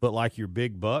 But like your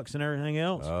big bucks and everything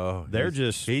else,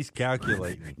 he's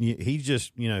calculating. He's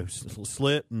just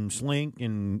slip and slink,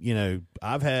 and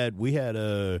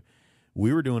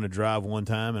we were doing a drive one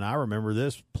time, and I remember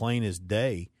this plain as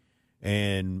day.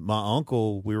 And my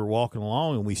uncle, we were walking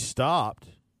along, and we stopped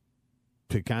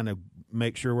to kind of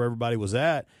make sure where everybody was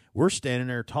at. We're standing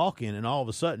there talking, and all of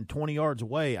a sudden, 20 yards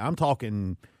away, I'm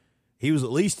talking, he was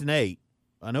at least an 8.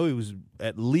 I know he was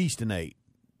at least an 8.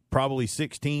 Probably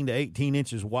 16 to 18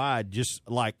 inches wide, just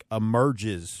like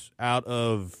emerges out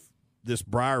of this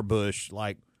briar bush.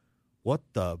 Like,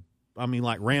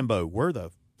 like Rambo, where the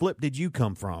flip did you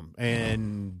come from?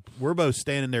 And we're both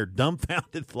standing there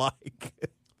dumbfounded like.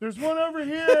 There's one over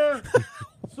here.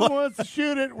 Someone wants to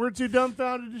shoot it. We're too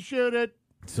dumbfounded to shoot it.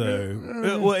 So,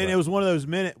 and it was one of those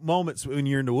moments when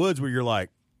you're in the woods where you're like,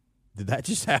 did that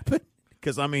just happen?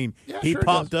 Because, he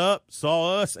popped up,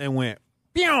 saw us, and went,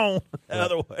 the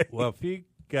other way. Well, if you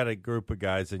got a group of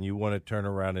guys and you want to turn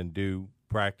around and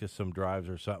practice some drives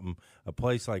or something, a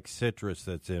place like Citrus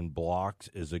that's in blocks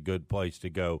is a good place to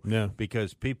go. Yeah.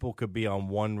 Because people could be on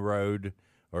one road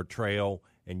or trail,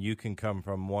 and you can come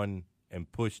from one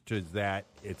and push to that.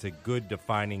 It's a good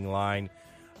defining line.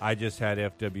 I just had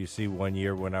FWC one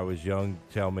year when I was young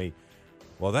tell me,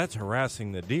 well, that's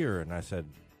harassing the deer. And I said,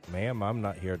 ma'am, I'm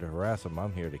not here to harass them.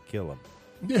 I'm here to kill them.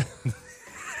 Yeah.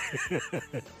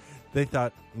 They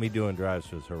thought me doing drives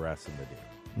was harassing the deer.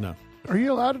 No. Are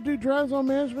you allowed to do drives on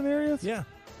management areas? Yeah.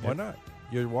 Why not?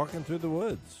 You're walking through the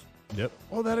woods. Yep.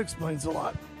 Well, that explains a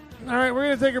lot. All right, we're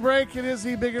going to take a break. It is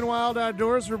the Big and Wild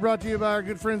Outdoors. We're brought to you by our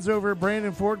good friends over at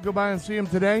Brandon Ford. Go by and see them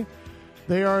today.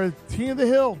 They are King of the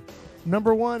Hill,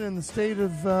 #1 in the state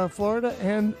of Florida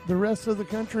and the rest of the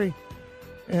country.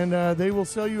 and they will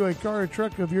sell you a car or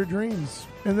truck of your dreams.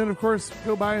 And then, of course,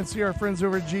 go by and see our friends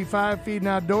over at G5 Feeding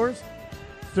Outdoors.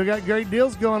 Still got great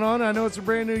deals going on. I know it's a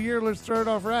brand new year. Let's start it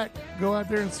off right. Go out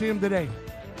there and see them today.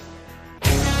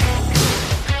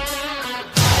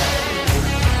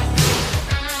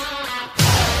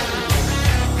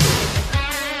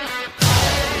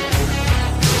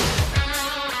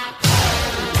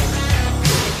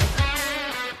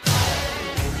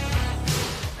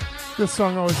 This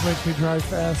song always makes me drive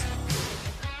fast.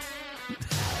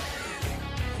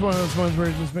 It's one of those ones where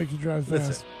it just makes you drive fast.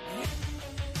 Listen,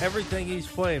 everything he's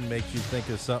playing makes you think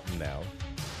of something now.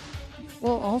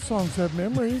 Well, all songs have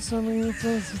memories. I mean,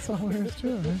 it's all there is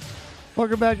to it. Right?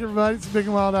 Welcome back, everybody. It's Big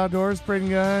and Wild Outdoors. Braden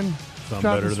Gunn. Some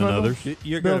better than others.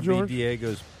 You're Bill going to be George.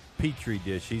 Diego's petri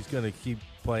dish. He's going to keep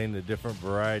playing a different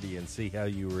variety and see how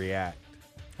you react.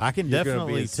 I can You're gonna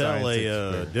be definitely a tell science a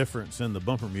experiment. difference in the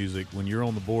bumper music when you're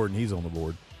on the board and he's on the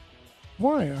board.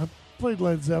 Why? I played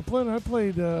Led Zeppelin. I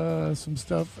played some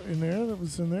stuff in there that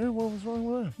was in there. What was wrong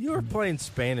with that? You were playing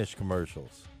Spanish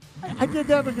commercials. I did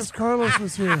that because Carlos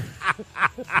was here.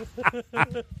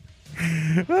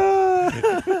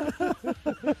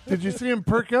 Did you see him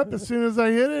perk up as soon as I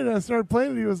hit it? I started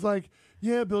playing it. He was like,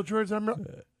 "Yeah, Bill George, I'm."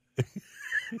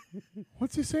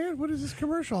 What's he saying? What is this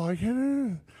commercial? I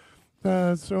can't.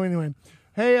 So anyway,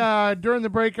 hey, during the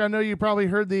break, I know you probably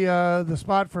heard the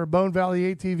spot for Bone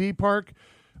Valley ATV Park.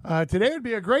 Today would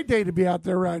be a great day to be out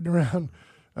there riding around.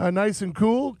 Nice and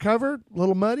cool, covered, a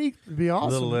little muddy. It'd be awesome.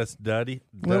 A little less dusty.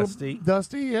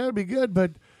 Dusty, yeah, it'd be good.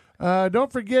 But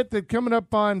don't forget that coming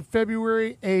up on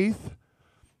February 8th,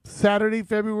 Saturday,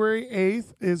 February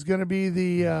 8th, is going to be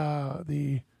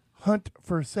the Hunt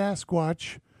for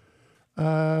Sasquatch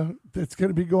that's going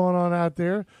to be going on out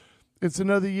there. It's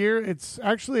another year. It's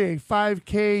actually a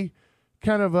 5K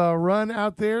kind of a run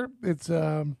out there. It's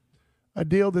a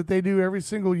deal that they do every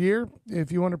single year.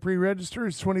 If you want to pre-register,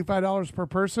 it's $25 per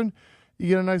person. You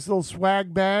get a nice little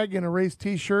swag bag and a race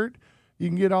T-shirt. You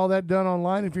can get all that done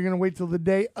online. If you're going to wait till the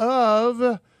day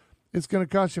of, it's going to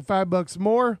cost you $5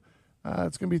 more.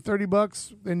 It's going to be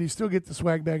 $30, and you still get the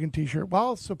swag bag and T-shirt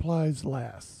while supplies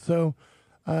last. So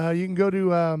you can go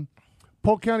to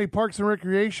Polk County Parks and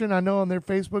Recreation. I know on their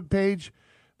Facebook page,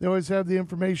 they always have the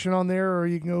information on there, or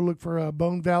you can go look for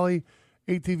Bone Valley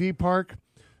ATV Park.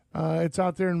 It's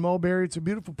out there in Mulberry. It's a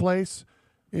beautiful place.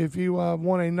 If you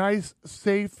want a nice,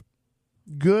 safe,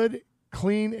 good,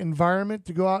 clean environment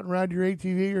to go out and ride your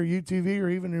ATV or UTV or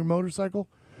even your motorcycle,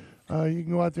 you can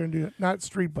go out there and do it. Not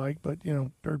street bike, but,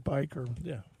 dirt bike or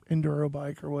enduro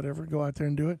bike or whatever. Go out there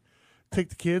and do it. Take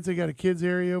the kids. They got a kids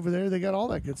area over there. They got all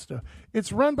that good stuff.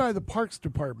 It's run by the Parks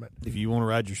Department. If you want to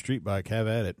ride your street bike, have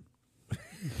at it.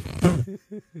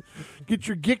 Get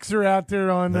your Gixxer out there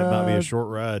on That might be a short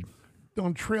ride.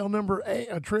 on trail number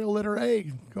A, trail letter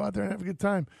A. Go out there and have a good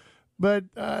time. But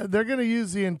they're going to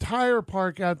use the entire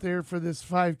park out there for this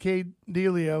 5K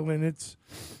dealio, and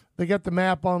they got the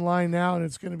map online now, and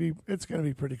it's going to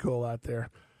be pretty cool out there.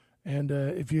 And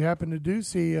if you happen to do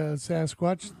see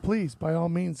Sasquatch, please, by all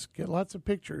means, get lots of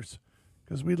pictures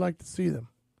because we'd like to see them.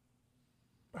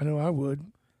 I know I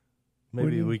would.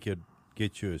 Maybe we could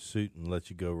get you a suit and let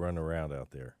you go run around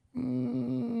out there. You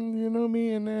know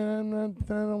me, and I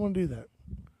don't want to do that.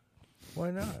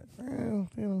 Why not?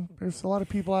 Well, there's a lot of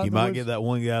people out You in the might woods get that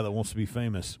one guy that wants to be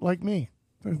famous. like me.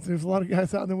 There's a lot of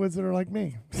guys out in the woods that are like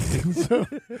me. So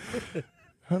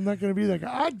I'm not going to be that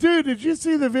guy. Dude, did you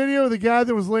see the video of the guy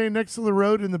that was laying next to the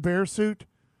road in the bear suit?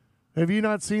 Have you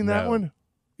not seen that No. one?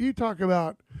 You talk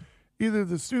about either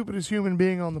the stupidest human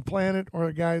being on the planet or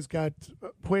a guy's got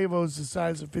huevos the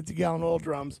size of 50-gallon oil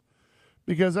drums.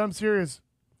 Because I'm serious.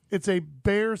 It's a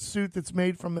bear suit that's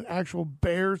made from an actual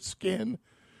bear skin.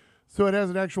 So it has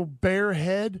an actual bear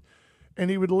head. And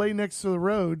he would lay next to the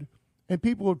road, and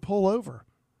people would pull over.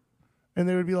 And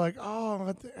they would be like,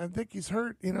 oh, I think he's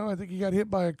hurt. I think he got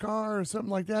hit by a car or something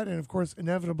like that. And, of course,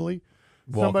 inevitably,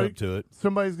 Walk up to it.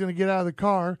 somebody's going to get out of the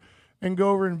car and go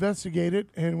over and investigate it.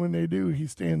 And when they do, he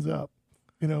stands up,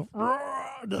 does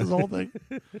the whole thing.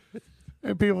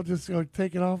 And people just go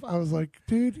take it off. I was like,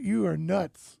 dude, you are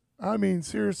nuts. I mean,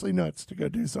 seriously nuts to go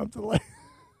do something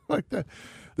like that.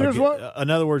 There's Okay, one. in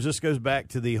other words, this goes back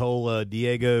to the whole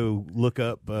Diego look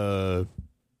up, the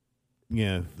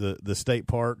state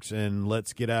parks and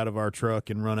let's get out of our truck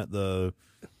and run at the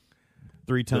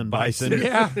 3-ton bison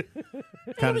Yeah.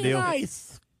 kind of deal.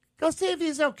 Nice. Go see if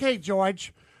he's okay,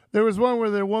 George. There was one where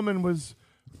the woman was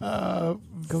Go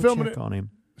filming check it. on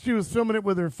him. She was filming it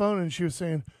with her phone, and she was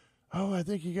saying, "Oh, I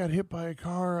think he got hit by a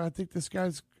car. I think he's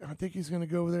going to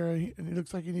go over there, and he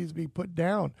looks like he needs to be put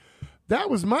down." That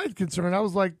was my concern. I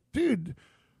was like, dude,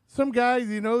 some guy,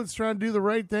 that's trying to do the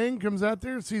right thing comes out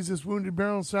there, sees this wounded bear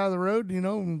on the side of the road,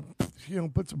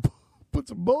 and puts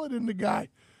a bullet in the guy,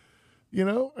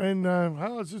 and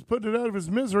it's just putting it out of his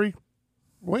misery.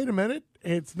 Wait a minute,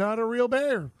 it's not a real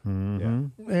bear,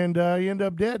 and he ended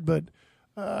up dead. But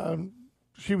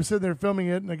she was sitting there filming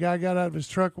it, and the guy got out of his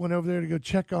truck, went over there to go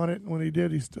check on it, and when he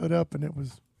did, he stood up, and it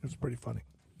was pretty funny.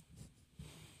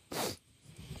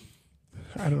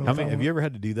 I don't know. Have you ever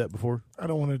had to do that before? I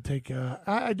don't want to take.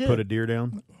 I did Put a deer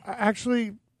down.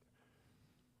 Actually,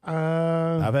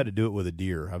 I've had to do it with a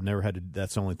deer. I've never had to.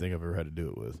 That's the only thing I've ever had to do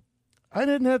it with. I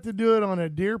didn't have to do it on a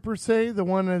deer per se. The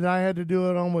one that I had to do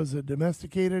it on was a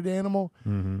domesticated animal,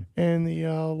 and the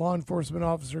law enforcement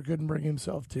officer couldn't bring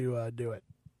himself to do it,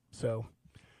 so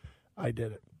I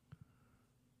did it.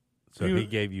 So he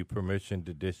gave you permission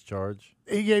to discharge?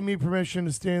 He gave me permission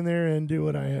to stand there and do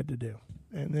what I had to do.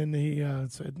 And then he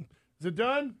said, "Is it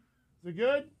done? Is it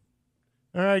good?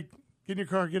 All right, get in your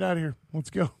car. Get out of here. Let's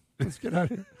go. Let's get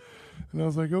out of here." And I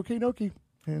was like, "Okay, dokie."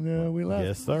 And we left.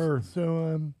 Yes, sir.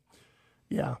 So,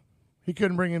 yeah, he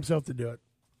couldn't bring himself to do it.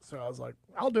 So I was like,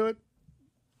 "I'll do it.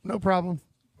 No problem.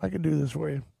 I can do this for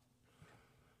you."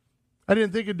 I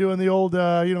didn't think of doing the old,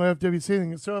 FWC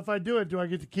thing. So if I do it, do I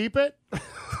get to keep it?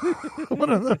 One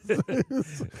of those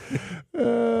things.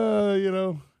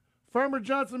 Farmer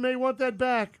Johnson may want that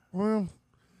back. Well,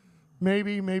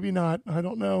 maybe not. I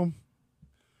don't know.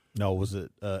 No, was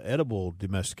it edible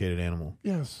domesticated animal?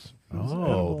 Yes.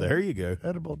 Oh, there you go.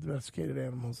 Edible domesticated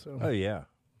animals. So Oh, yeah.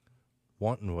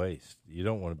 Wanton waste. You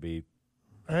don't want to be.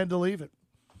 I had to leave it.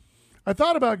 I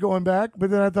thought about going back, but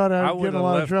then I thought I'd get in a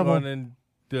lot of trouble. And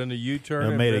done a U-turn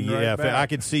and Made been right back. I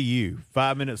could see you.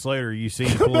 5 minutes later, you see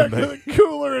him Come pulling back back. with a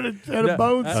cooler and a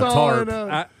bone saw. tarp.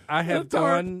 And I have a tarp.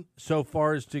 gone so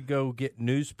far as to go get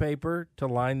newspaper to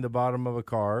line the bottom of a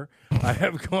car. I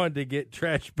have gone to get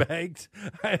trash bags.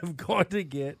 I have gone to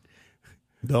get.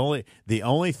 The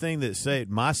only thing that saved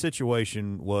my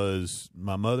situation was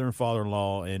my mother and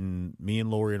father-in-law and me and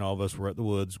Lori and all of us were at the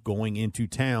woods going into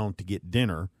town to get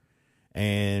dinner,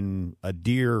 and a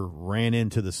deer ran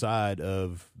into the side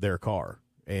of their car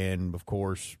and, of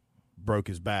course, broke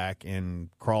his back and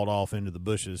crawled off into the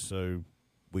bushes, so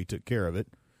we took care of it.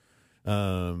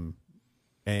 And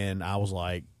I was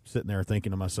like sitting there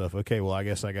thinking to myself, okay, well, I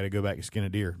guess I got to go back and skin a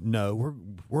deer. No,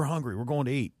 we're hungry. We're going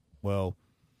to eat. Well,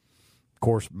 of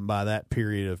course, by that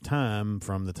period of time,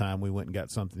 from the time we went and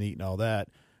got something to eat and all that,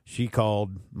 she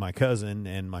called my cousin,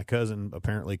 and my cousin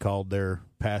apparently called their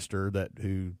pastor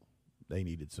who they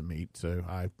needed some meat. So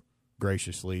I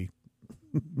graciously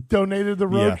donated the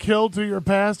roadkill to your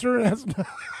pastor. That's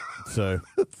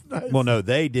nice. Well, no,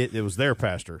 they did. It was their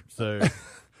pastor. So,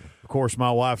 of course,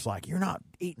 my wife's like, "You're not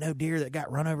eating no deer that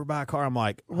got run over by a car." I'm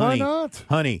like, Why not?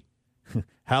 Honey,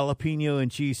 jalapeno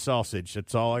and cheese sausage.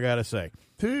 That's all I got to say.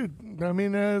 Dude, I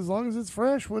mean, as long as it's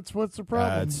fresh, what's the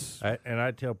problem? And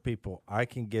I tell people I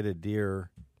can get a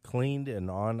deer cleaned and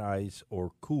on ice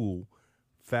or cool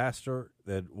faster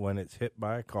than when it's hit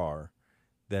by a car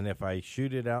than if I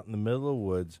shoot it out in the middle of the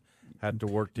woods, have to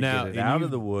work to get it out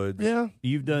of the woods. Yeah.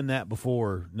 You've done that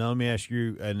before. Now, let me ask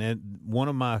you, and then one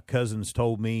of my cousins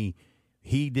told me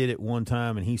he did it one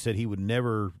time, and he said he would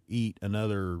never eat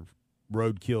another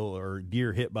roadkill or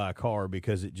deer hit by a car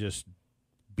because it just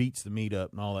beats the meat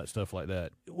up and all that stuff like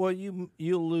that. Well,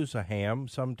 you'll lose a ham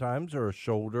sometimes or a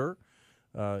shoulder.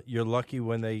 You're lucky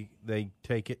when they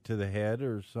take it to the head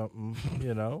or something,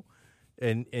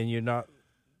 and you're not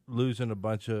losing a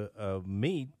bunch of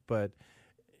meat. But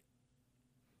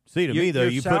see, to me though,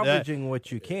 you're you put that salvaging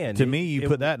what you can. To me, you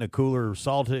put that in a cooler,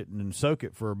 salt it, and soak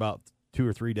it for about 2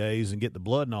 or 3 days, and get the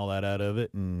blood and all that out of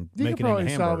it, and you make could it into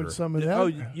probably hamburger. salvage some of that. Oh,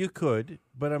 you could,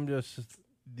 but I'm just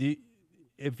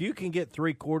if you can get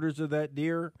 3/4 of that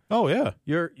deer, Oh yeah,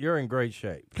 you're in great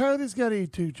shape. Cody's got to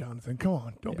eat too, Jonathan. Come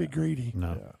on, don't be greedy.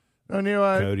 no. And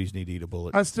Cody's need to eat a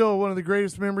bullet. I still, one of the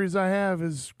greatest memories I have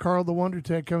is Carl the Wonder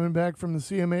Tech coming back from the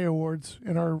CMA Awards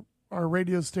in our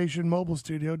radio station mobile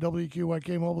studio,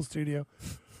 WQYK mobile studio.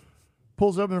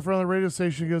 Pulls up in front of the radio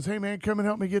station and goes, "Hey man, come and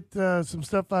help me get some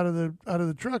stuff out of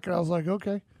the truck." And I was like,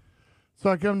 "Okay." So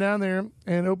I come down there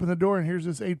and open the door, and here's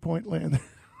this 8-point laying there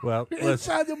Well, listen,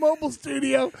 inside the mobile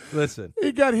studio. listen.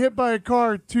 He got hit by a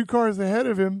car 2 cars ahead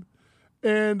of him,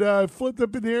 and flipped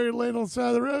up in the air and landed on the side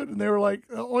of the road. And they were like,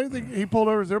 the only thing he pulled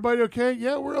over, "Is everybody okay?"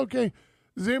 "Yeah, we're okay."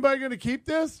 "Is anybody going to keep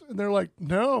this?" And they're like,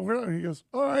 "No, we're not." He goes,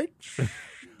 "All right."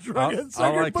 Drug it, all I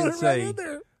sucker, put can it right say in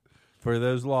there. for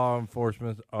those law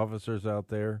enforcement officers out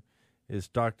there is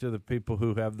talk to the people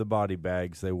who have the body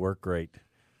bags. They work great.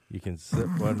 You can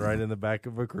slip one right in the back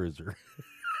of a cruiser.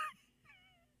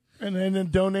 And then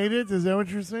donate it? Is that what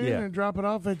you're saying? Yeah. And drop it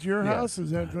off at your house?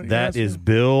 Is that what you're That asking? is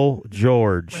Bill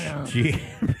George.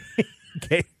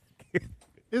 Okay.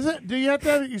 Is it? Do you have to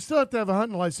have it? You still have to have a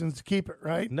hunting license to keep it,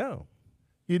 right? No.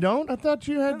 You don't? I thought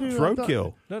you had to. It's I thought-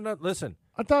 roadkill. No, listen.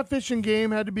 I thought Fish and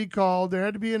Game had to be called. There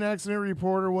had to be an accident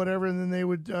report or whatever, and then they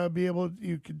would be able.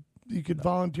 You could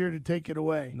volunteer to take it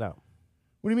away. No.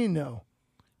 What do you mean no?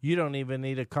 You don't even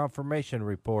need a confirmation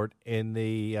report in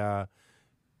the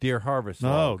deer harvest Oh,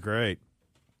 log. great.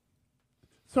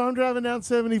 So I'm driving down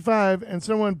 75, and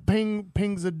someone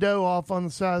pings a doe off on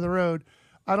the side of the road.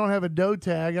 I don't have a doe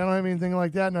tag. I don't have anything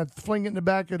like that, and I fling it in the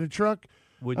back of the truck.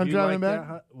 Would I'm you driving like back.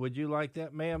 that? Would you like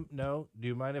that, ma'am? No. Do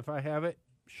you mind if I have it?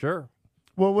 Sure.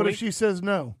 Well, what Wait. if she says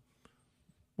no?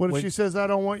 What if When- she says I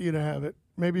don't want you to have it?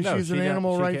 Maybe No, she's an she don't-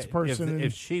 animal she rights can't- person. and-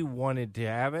 If she wanted to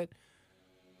have it,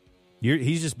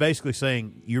 He's just basically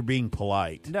saying you're being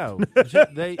polite. no.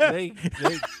 they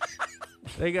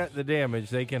got the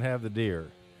damage. They can have the deer.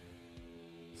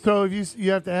 so if you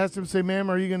have to ask them, say,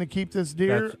 "Ma'am, are you going to keep this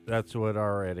deer?" That's what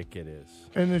our etiquette is.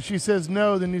 And if she says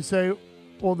no, then you say,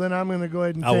 "Well, then I'm going to go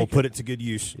ahead and I will take put it to good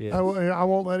use. Yeah. I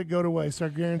won't let it go to waste. I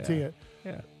guarantee it."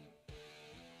 Yeah.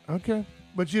 Okay.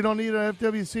 But you don't need an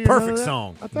FWC. Or none of Perfect that?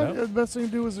 song. I thought No. the best thing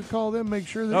to do was to call them, make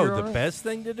sure that Oh, you're the all right. best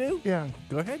thing to do? Yeah.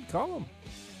 Go ahead, call them.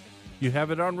 You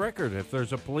have it on record. If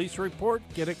there's a police report,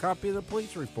 get a copy of the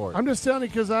police report. I'm just telling you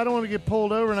because I don't want to get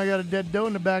pulled over and I got a dead doe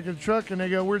in the back of the truck and they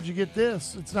go, "Where'd you get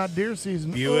this? It's not deer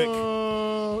season." Buick.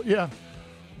 Yeah.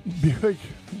 Buick.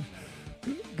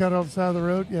 Got off the side of the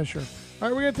road? Yeah, sure. All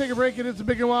right, we're going to take a break, and it's a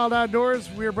Big and Wild Outdoors.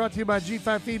 We are brought to you by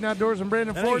G5 Feed and Outdoors and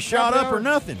Brandon That Ford. ain't shot Top of up the or hour.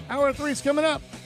 nothing. Hour 3 is coming up.